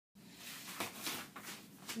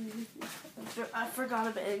I forgot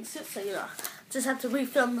a bathing suit, so just have to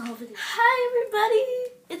refilm the whole video. Hi everybody,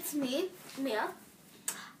 it's me, Mia.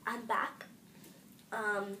 I'm back.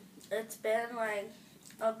 It's been like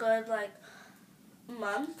a good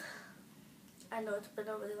month. I know it's been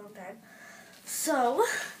a really long time. So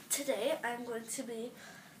today I'm going to be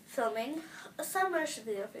filming a summer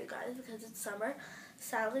video for you guys because it's summer.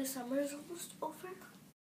 Sadly, summer is almost over.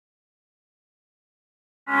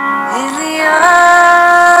 In the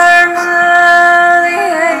arms of the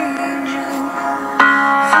angel.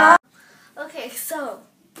 Okay, so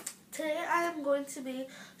today I am going to be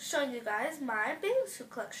showing you guys my bathing suit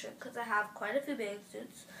collection because I have quite a few bathing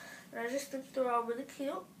suits and I just think they're all really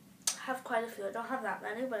cute. I have quite a few. I don't have that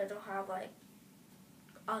many, but I don't have like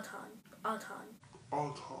a ton.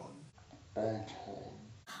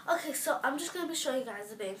 Okay, so I'm just going to be showing you guys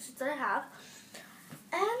the bathing suits that I have.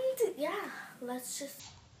 And yeah, let's just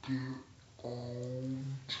get on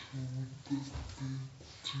to the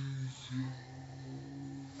video.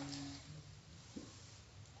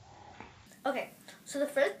 Okay, so the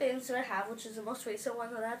first bathing suit I have, which is the most recent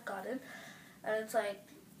one that I've gotten, and it's like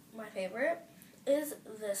my favorite, is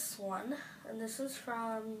this one. And this is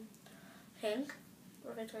from Pink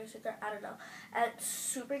or Victoria's Secret, I don't know. And it's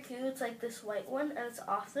super cute. It's like this white one and it's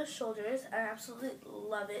off the shoulders. I absolutely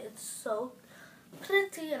love it. It's so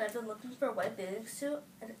pretty and I've been looking for a white bathing suit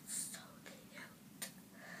and it's so cute.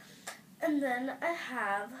 And then I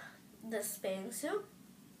have this bathing suit.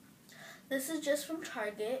 This is just from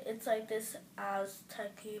Target. It's like this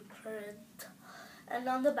Aztec-y print. And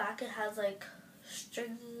on the back it has like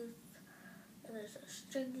stringy, and there's a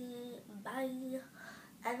stringy body.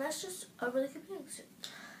 And that's just a really cute bathing suit.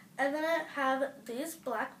 And then I have these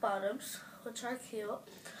black bottoms, which are cute.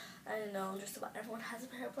 I know just about everyone has a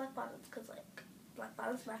pair of black bottoms because like black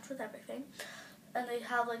bottoms match with everything. And they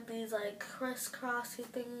have like these like crisscrossy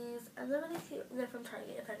thingies, and they're really cute. They're from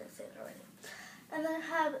Target, if I didn't say it already. And then I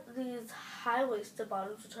have these high-waisted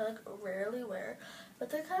bottoms, which I like rarely wear, but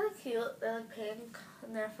they're kind of cute. They're like pink,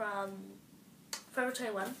 and they're from Forever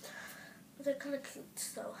 21. But they're kind of cute,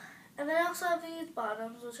 so. And then I also have these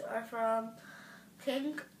bottoms, which are from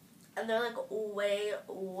Pink, and they're like way,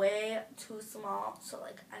 way too small, so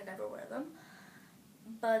like I never wear them.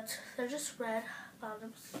 But they're just red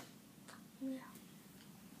bottoms. Yeah.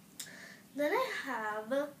 Then I have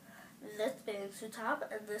this bathing suit top,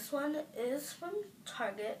 and this one is from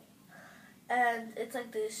Target, and it's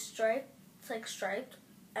like this striped,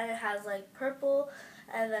 and it has like purple,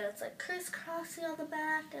 and then it's like crisscrossy on the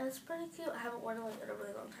back, and it's pretty cute. I haven't worn it like in a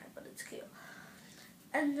really long time, but it's cute.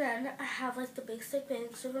 And then I have like the basic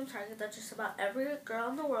bathing suit from Target that just about every girl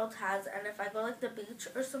in the world has, and if I go like the beach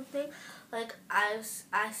or something, like I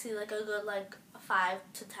see like a good like 5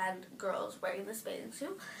 to 10 girls wearing this bathing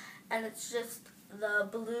suit, and it's just the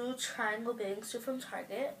blue triangle bathing suit from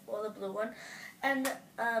Target, well the blue one, and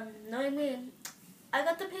know what I mean, I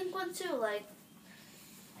got the pink one too, like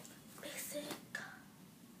basic.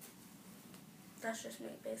 That's just me,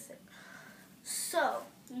 basic. So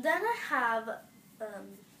then I have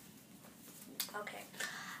okay,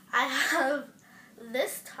 I have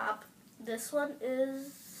this top. This one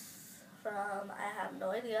is from, I have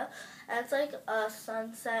no idea, and it's like a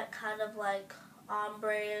sunset kind of like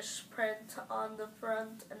ombre-ish print on the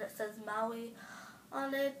front, and it says Maui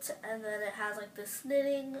on it, and then it has like this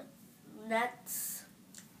knitting nets,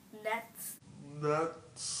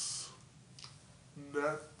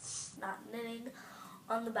 not knitting,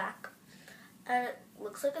 on the back, and it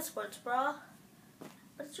looks like a sports bra,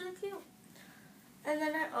 but it's really cute. And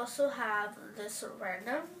then I also have this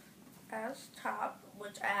random ass top,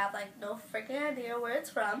 which I have like no freaking idea where it's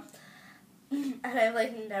from, and I've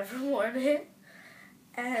like never worn it.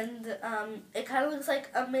 And it kind of looks like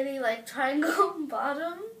a mini like triangle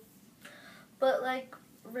bottom, but like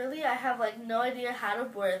really I have like no idea how to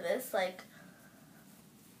wear this, like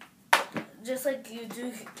just like you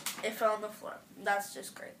do, it fell on the floor. That's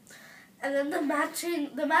just great. And then the matching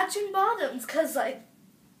bottoms, cause like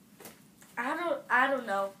I don't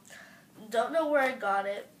know, don't know where I got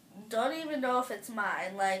it, don't even know if it's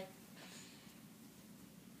mine, like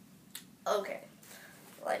okay,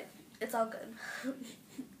 like it's all good.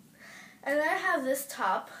 And then I have this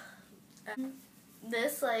top.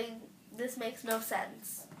 This makes no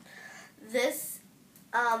sense. This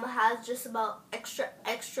has just about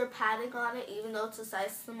extra padding on it, even though it's a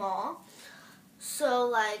size small. So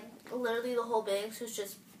like literally the whole bathing suit is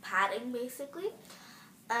just padding basically.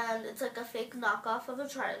 And it's like a fake knockoff of a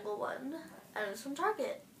triangle one, and it's from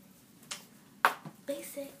Target.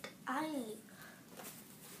 Basic.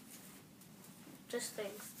 Just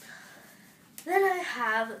things. Then I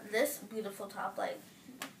have this beautiful top, like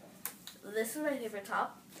this is my favorite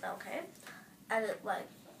top, okay? And it like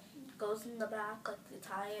goes in the back, like you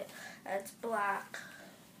tie it, and it's black,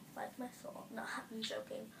 like my soul. No, I'm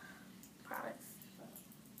joking. Promise.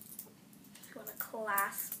 If you want to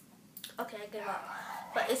clasp. Okay, I gave up.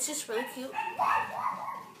 But it's just really cute.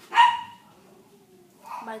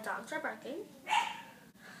 My dogs are barking.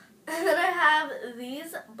 And then I have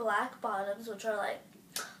these black bottoms, which are like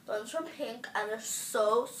the ones from Pink, and they're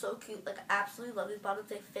so cute. Like, I absolutely love these bottoms.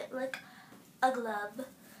 They fit like a glove,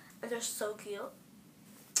 and they're so cute.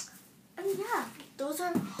 And yeah, those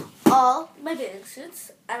are all my bathing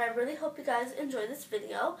suits, and I really hope you guys enjoy this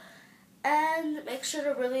video. And make sure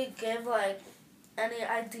to really give like any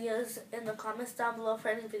ideas in the comments down below for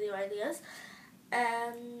any video ideas.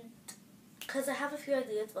 And because I have a few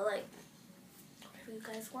ideas, but like whatever you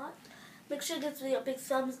guys want. Make sure to give this video a big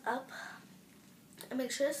thumbs up. And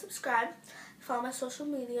make sure to subscribe. Follow my social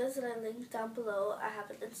medias that I linked down below. I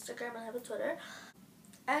have an Instagram and I have a Twitter.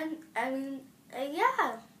 And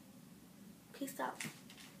yeah. Peace out.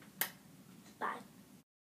 Bye.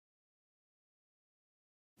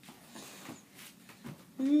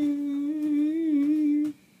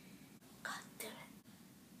 God damn it.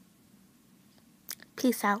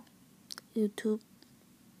 Peace out, YouTube.